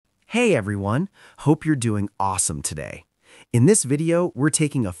Hey everyone, hope you're doing awesome today. In this video, we're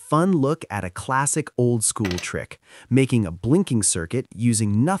taking a fun look at a classic old school trick, making a blinking circuit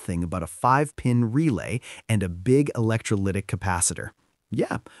using nothing but a 5-pin relay and a big electrolytic capacitor.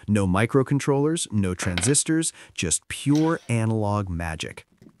 Yeah, no microcontrollers, no transistors, just pure analog magic.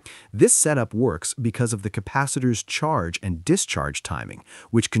 This setup works because of the capacitor's charge and discharge timing,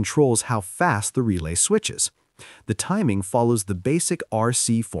 which controls how fast the relay switches. The timing follows the basic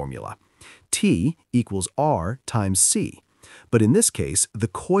RC formula. T equals R times C. But in this case, the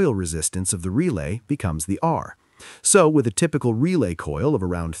coil resistance of the relay becomes the R. So with a typical relay coil of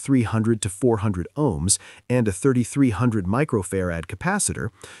around 300 to 400 ohms and a 3300 microfarad capacitor,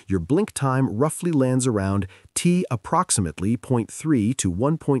 your blink time roughly lands around T approximately 0.3 to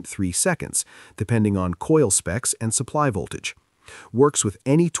 1.3 seconds, depending on coil specs and supply voltage. Works with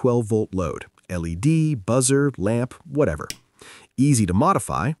any 12-volt load. LED, buzzer, lamp, whatever. Easy to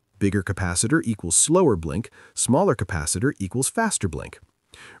modify, bigger capacitor equals slower blink, smaller capacitor equals faster blink.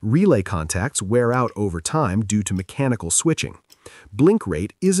 Relay contacts wear out over time due to mechanical switching. Blink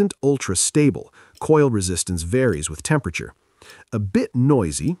rate isn't ultra-stable, coil resistance varies with temperature. A bit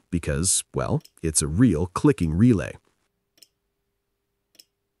noisy because, well, it's a real clicking relay.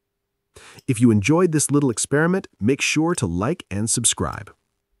 If you enjoyed this little experiment, make sure to like and subscribe.